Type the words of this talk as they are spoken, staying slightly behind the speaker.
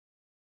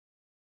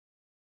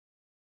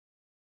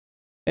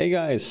Hey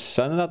guys,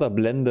 another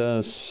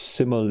Blender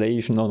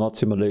simulation, or not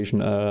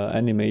simulation,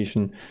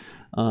 animation.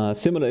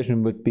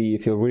 Simulation would be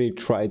if you really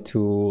try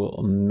to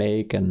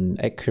make an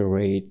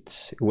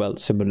accurate, well,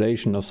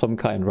 simulation of some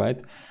kind,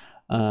 right?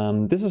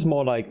 This is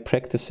more like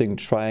practicing.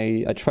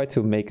 I try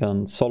to make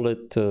a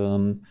solid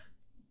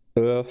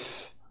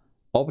Earth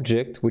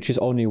object, which is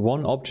only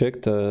one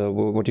object,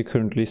 what you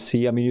currently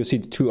see. I mean, you see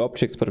two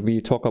objects, but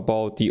we talk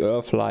about the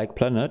Earth-like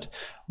planet,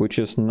 which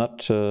is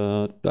not,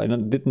 I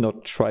did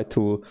not try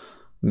to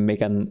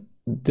make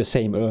the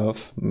same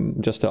Earth,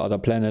 just the other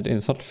planet, and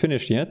it's not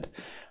finished yet.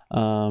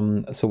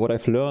 So what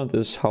I've learned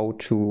is how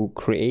to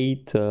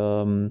create,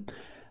 well,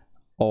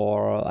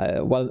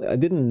 I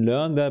didn't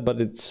learn that, but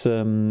it's,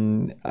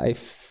 I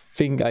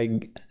think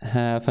I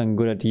have a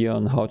good idea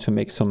on how to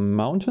make some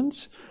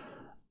mountains.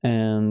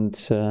 And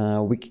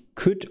we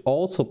could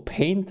also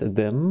paint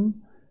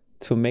them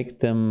to make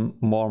them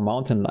more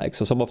mountain-like.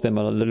 So some of them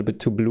are a little bit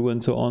too blue and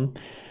so on.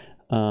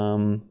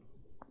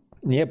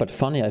 Yeah, but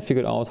funny, I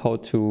figured out how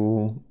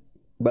to,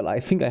 well, I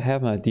think I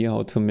have an idea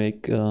how to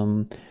make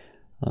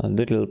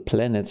little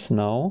planets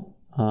now.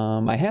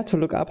 I had to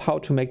look up how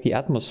to make the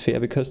atmosphere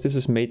because this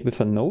is made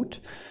with a node.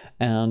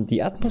 And the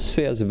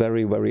atmosphere is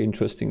very, very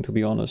interesting, to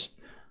be honest.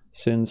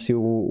 Since you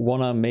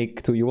wanna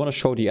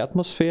show the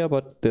atmosphere,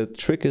 but the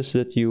trick is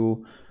that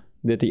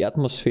the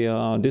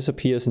atmosphere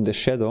disappears in the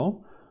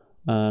shadow,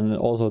 and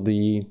also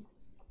the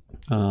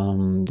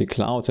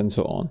clouds and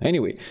so on.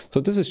 Anyway, so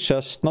this is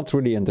just not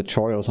really a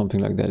tutorial or something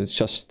like that. It's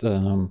just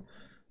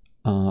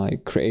I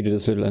created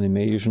this little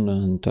animation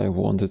and I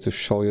wanted to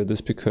show you this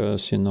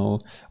because, you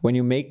know, when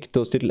you make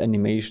those little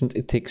animations,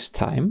 it takes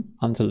time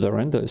until the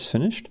render is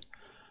finished.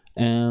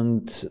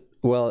 And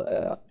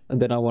well,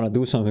 then I want to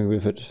do something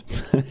with it.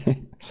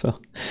 So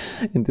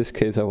in this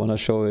case, I want to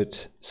show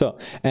it. So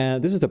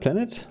this is the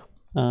planet.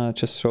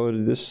 Just show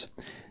you this.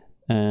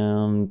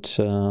 And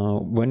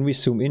when we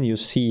zoom in, you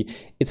see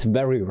it's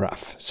very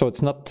rough. So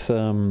it's not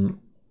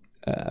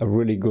a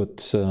really good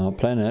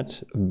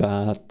planet,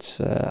 but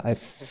I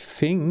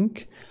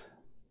think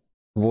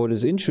what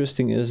is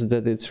interesting is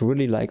that it's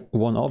really like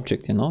one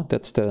object, you know?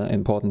 That's the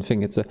important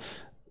thing. It's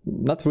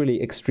not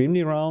really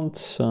extremely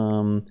round,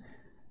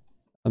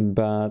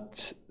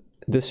 but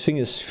this thing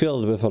is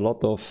filled with a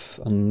lot of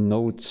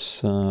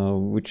nodes,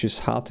 which is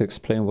hard to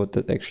explain what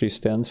that actually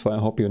stands for. I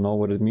hope you know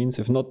what it means.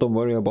 If not, don't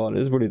worry about it.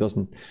 It really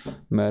doesn't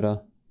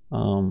matter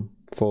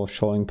for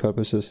showing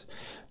purposes.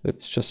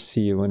 Let's just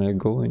see when I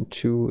go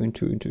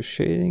into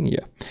shading.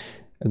 Yeah,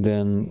 and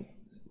then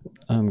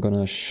I'm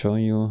gonna show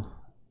you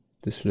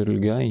this little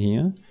guy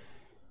here.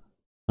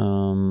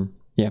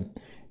 Yeah,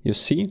 you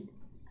see,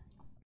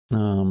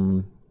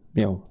 yeah,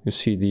 you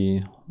see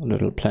the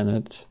little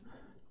planet.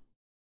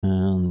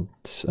 And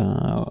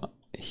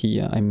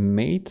here I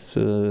made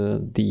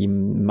the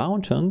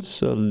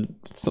mountains.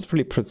 It's not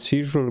really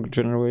procedural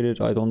generated.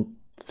 I don't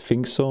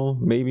think so.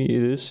 Maybe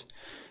it is.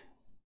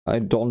 I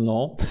don't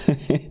know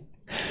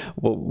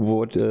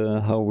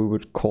how we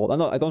would call.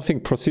 I don't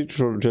think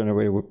procedural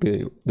generated would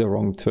be the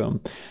wrong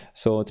term.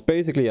 So it's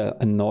basically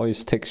a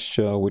noise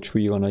texture which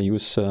we wanna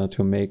use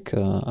to make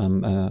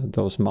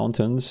those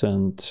mountains,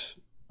 and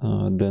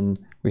then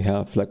we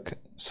have like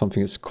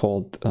something is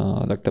called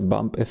like the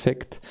bump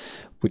effect,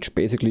 which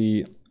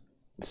basically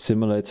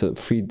simulates a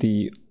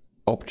 3D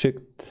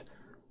object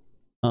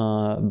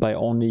by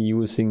only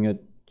using a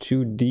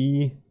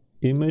 2D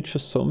image or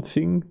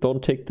something.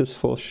 Don't take this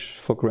for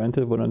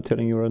granted what I'm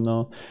telling you right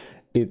now.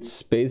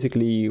 It's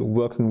basically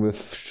working with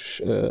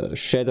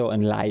shadow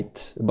and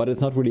light, but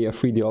it's not really a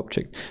 3D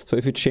object. So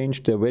if you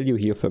change the value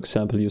here, for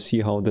example, you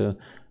see how the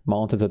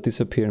mountains are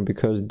disappearing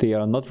because they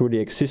are not really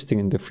existing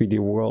in the 3D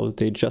world.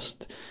 They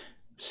just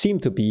seem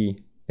to be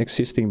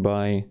existing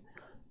by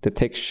the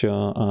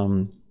texture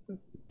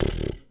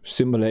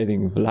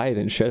simulating light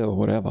and shadow,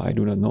 whatever. I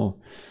do not know.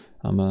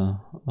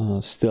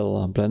 I'm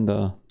still a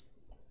Blender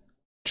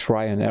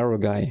try and error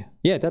guy.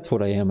 Yeah, that's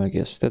what I am, I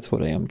guess. That's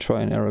what I am,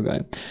 try and error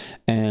guy.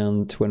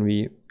 And when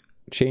we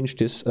change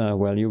this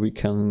value, we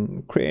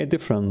can create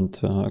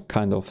different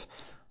kind of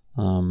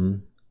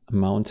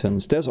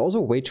mountains. There's also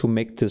a way to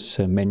make this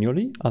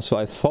manually. So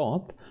I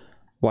thought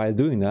while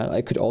doing that,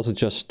 I could also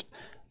just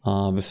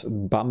with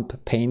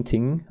bump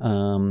painting,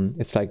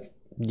 it's like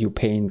you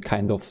paint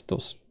kind of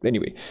those.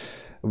 Anyway,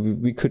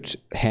 we could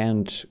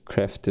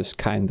handcraft this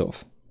kind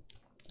of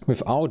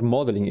without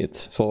modeling it.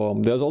 So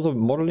there's also a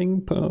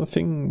modeling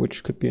thing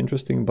which could be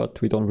interesting, but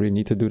we don't really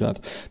need to do that.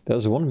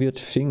 There's one weird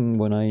thing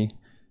when I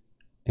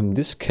am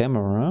this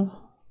camera.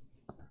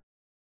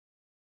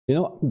 You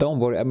know, don't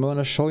worry, I'm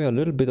gonna show you a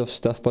little bit of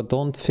stuff, but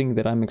don't think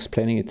that I'm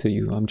explaining it to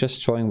you. I'm just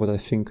showing what I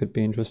think could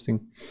be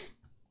interesting.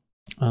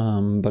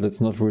 But it's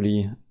not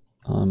really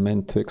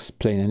meant to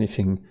explain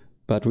anything.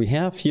 But we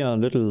have here a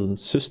little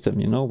system,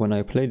 you know, when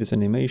I play this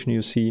animation,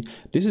 you see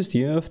this is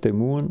the Earth, the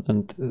Moon,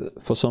 and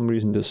for some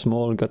reason the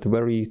small got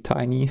very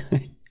tiny,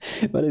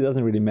 but it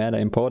doesn't really matter.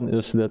 Important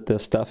is that the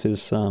stuff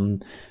is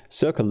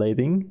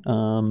circulating.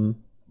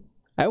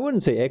 I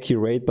wouldn't say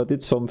accurate, but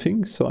it's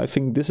something. So I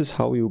think this is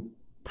how you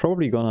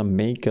probably gonna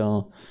make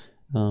a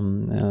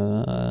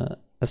a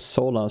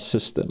solar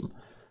system.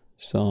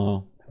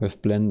 So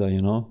with Blender,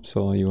 you know,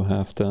 so you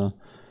have the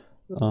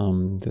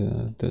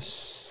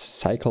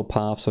cycle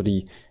path. So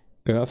the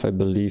Earth, I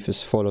believe,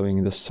 is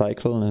following the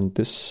cycle, and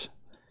this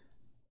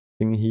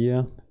thing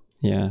here,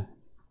 yeah,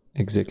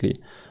 exactly.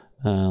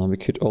 We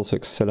could also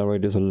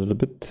accelerate this a little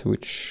bit,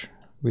 which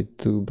we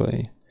do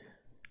by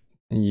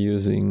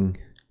using,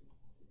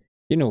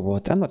 you know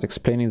what, I'm not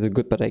explaining the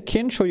good, but I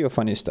can show you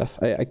funny stuff.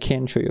 I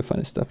can show you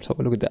funny stuff. So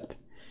look at that.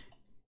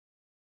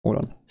 Hold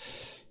on.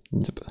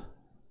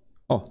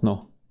 Oh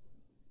no.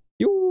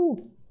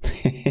 You.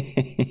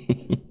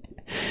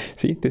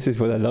 See, this is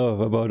what I love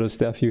about the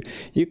stuff.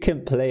 You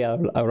can play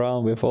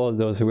around with all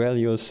those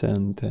values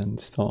and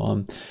so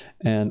on.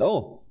 And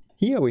oh,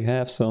 here we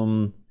have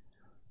some.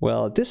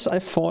 Well, this I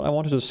thought I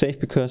wanted to save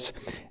because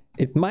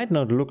it might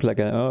not look like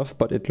an Earth,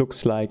 but it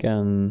looks like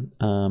an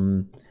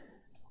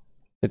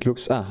it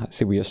looks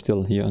see, we are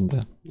still here in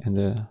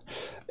the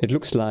it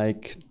looks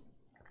like,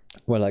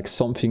 well, like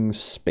something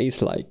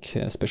space-like,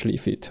 especially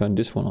if we turn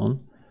this one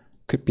on.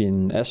 Could be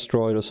an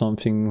asteroid or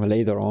something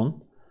later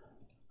on.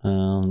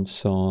 And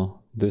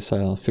so this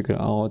I'll figure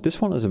out.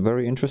 This one is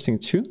very interesting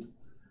too.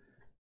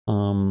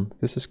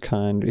 This is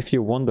kind, if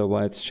you wonder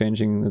why it's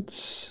changing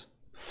its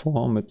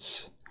form,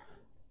 it's,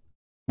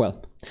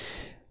 well,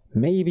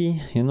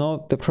 maybe, you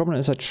know, the problem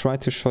is I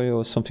tried to show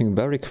you something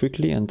very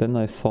quickly and then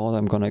I thought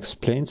I'm gonna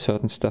explain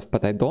certain stuff,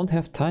 but I don't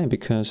have time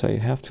because I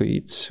have to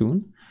eat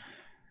soon.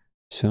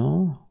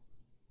 So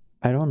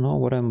I don't know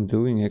what I'm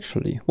doing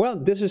actually. Well,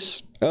 this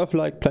is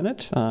Earth-like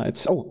planet.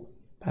 It's, oh,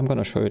 I'm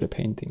gonna show you the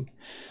painting.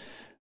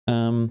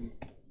 How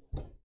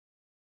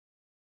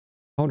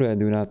do I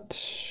do that?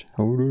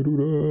 How do I do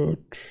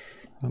that?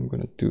 I'm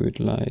gonna do it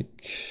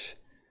like,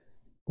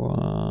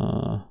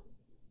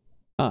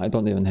 I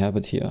don't even have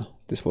it here.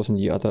 This wasn't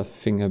the other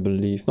thing, I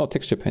believe. No,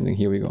 texture painting,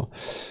 here we go.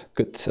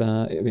 Good,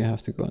 we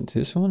have to go into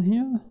this one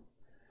here.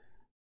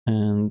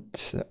 And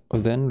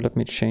then let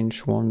me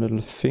change one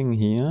little thing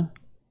here.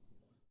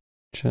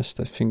 Just,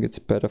 I think it's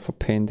better for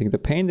painting. The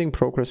painting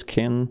progress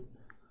can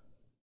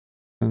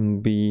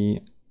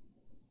be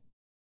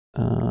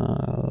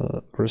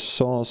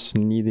resource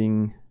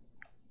needing.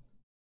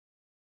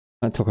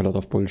 I talk a lot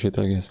of bullshit,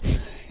 I guess.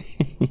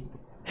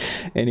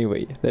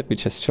 Anyway, let me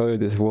just show you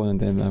this one and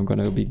then I'm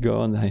gonna be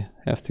gone. I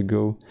have to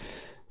go.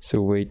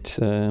 So wait,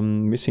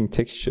 missing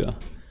texture.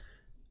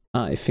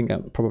 I think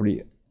I'm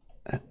probably,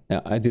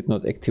 I did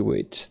not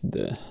activate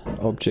the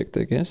object,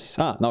 I guess.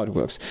 Now it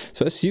works.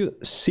 So as you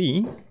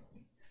see,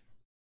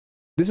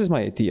 this is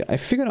my idea. I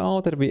figured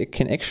out that we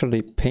can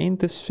actually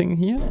paint this thing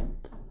here.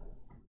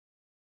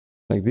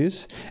 Like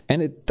this,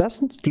 and it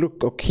doesn't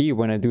look okay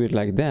when I do it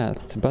like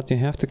that, but you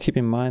have to keep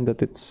in mind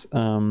that it's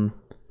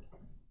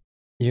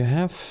you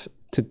have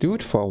to do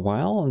it for a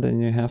while and then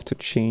you have to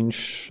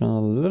change a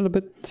little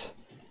bit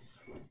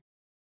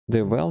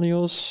the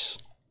values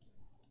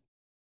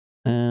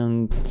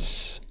and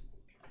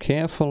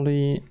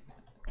carefully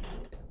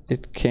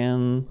it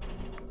can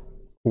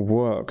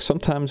work.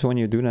 Sometimes when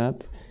you do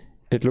that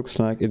it looks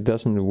like it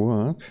doesn't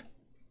work.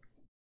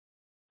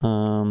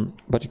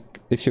 But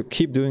if you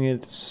keep doing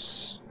it,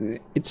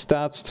 it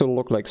starts to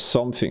look like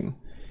something,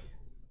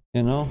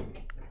 you know.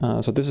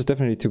 So this is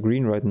definitely too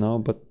green right now,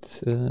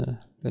 but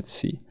let's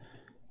see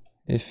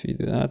if we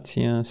do that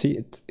here.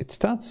 See, it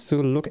starts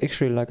to look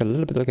actually like a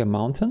little bit like a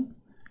mountain.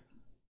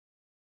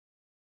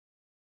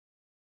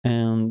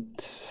 And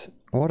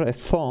what I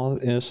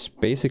thought is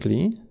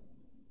basically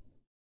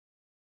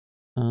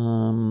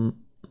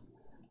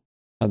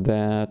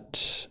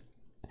that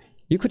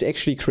you could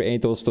actually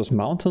create those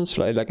mountains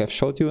like I've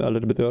showed you a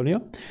little bit earlier,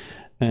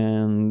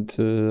 and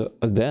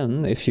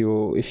then if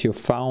you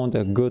found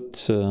a good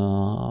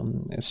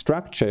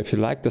structure, if you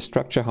like the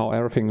structure, how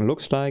everything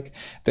looks like,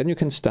 then you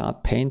can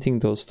start painting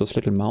those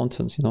little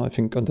mountains. You know, I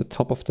think on the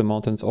top of the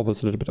mountains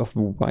always a little bit of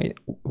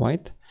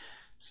white.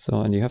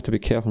 So, and you have to be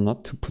careful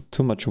not to put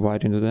too much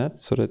white into that,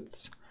 so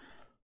that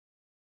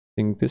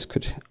I think this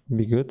could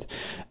be good.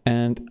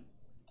 And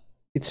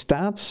it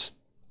starts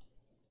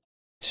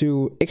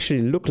to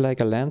actually look like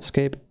a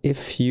landscape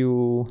if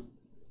you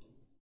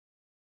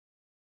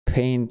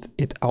paint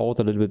it out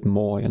a little bit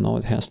more. You know,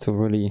 it has to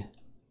really,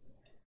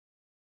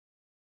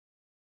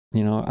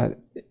 you know,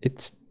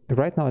 it's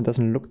right now it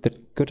doesn't look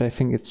that good. I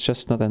think it's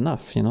just not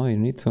enough. You know, you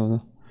need to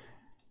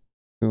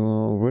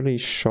really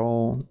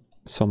show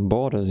some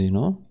borders, you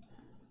know,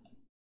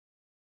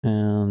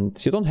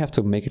 and you don't have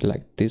to make it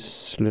like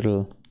this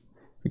little.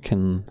 We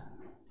can,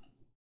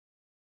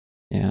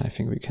 yeah, I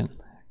think we can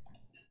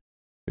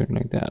do it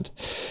like that.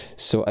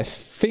 So I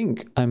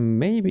think I'm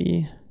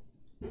maybe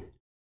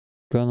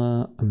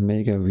gonna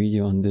make a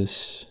video on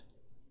this.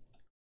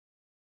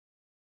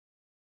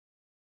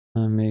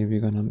 I'm maybe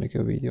gonna make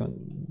a video on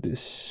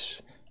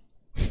this.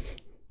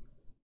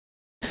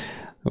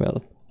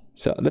 Well,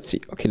 so let's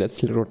see. Okay,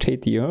 let's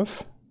rotate the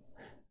Earth.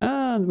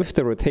 And with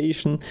the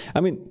rotation, I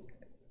mean,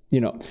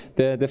 you know,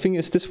 the thing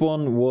is, this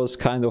one was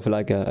kind of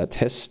like a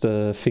test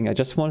thing. I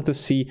just wanted to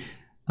see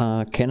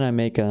can I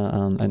make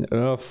an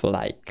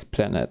Earth-like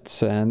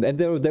planet? And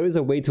there is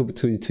a way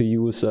to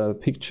use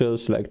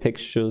pictures like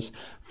textures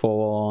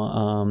for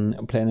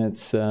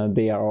planets.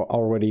 They are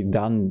already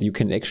done. You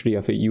can actually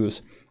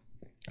use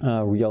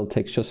real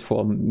textures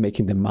for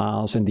making the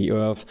Mars and the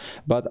Earth.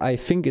 But I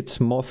think it's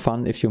more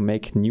fun if you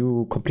make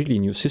completely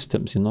new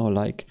systems. You know,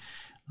 like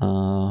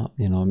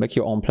make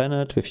your own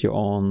planet with your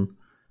own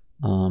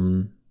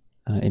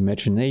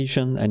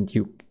imagination, and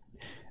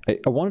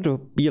I wanted to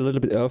be a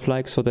little bit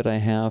Earth-like so that I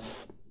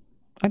have,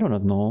 I do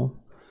not know,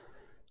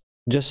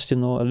 just, a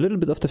little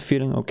bit of the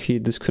feeling, okay,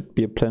 this could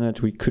be a planet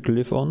we could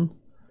live on,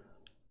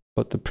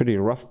 but a pretty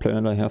rough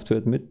planet, I have to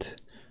admit.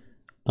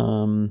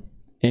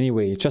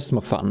 Anyway, just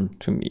more fun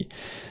to me,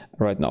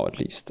 right now at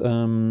least.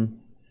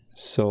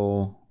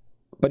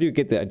 But you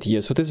get the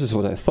idea. So this is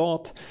what I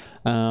thought.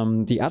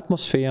 The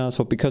atmosphere,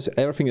 so because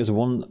everything is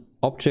one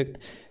object,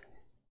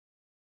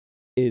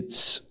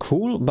 it's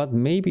cool, but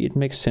maybe it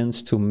makes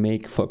sense to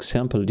make, for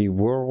example, the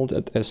world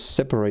a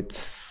separate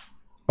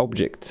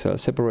object, a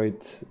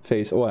separate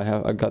phase. Oh,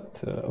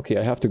 okay,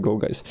 I have to go,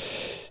 guys.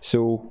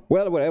 So,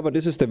 well, whatever,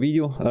 this is the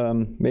video.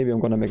 Maybe I'm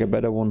gonna make a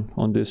better one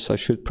on this. I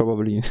should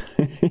probably.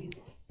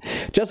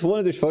 Just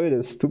wanted to show you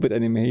the stupid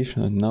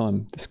animation, and now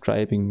I'm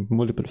describing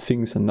multiple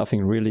things and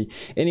nothing really.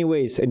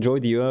 Anyways, enjoy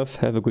the Earth,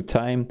 have a good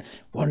time.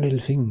 One little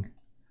thing.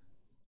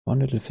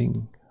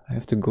 I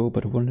have to go,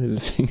 but one little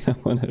thing I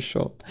want to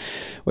show.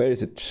 Where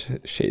is it?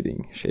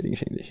 Shading.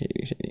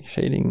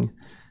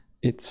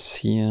 It's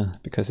here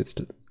because it's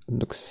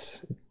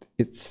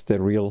the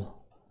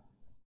real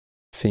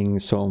thing.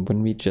 So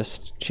when we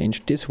just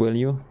change this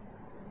value,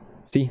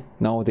 see,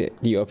 now the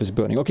Earth is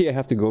burning. Okay, I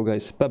have to go,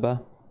 guys. Bye bye.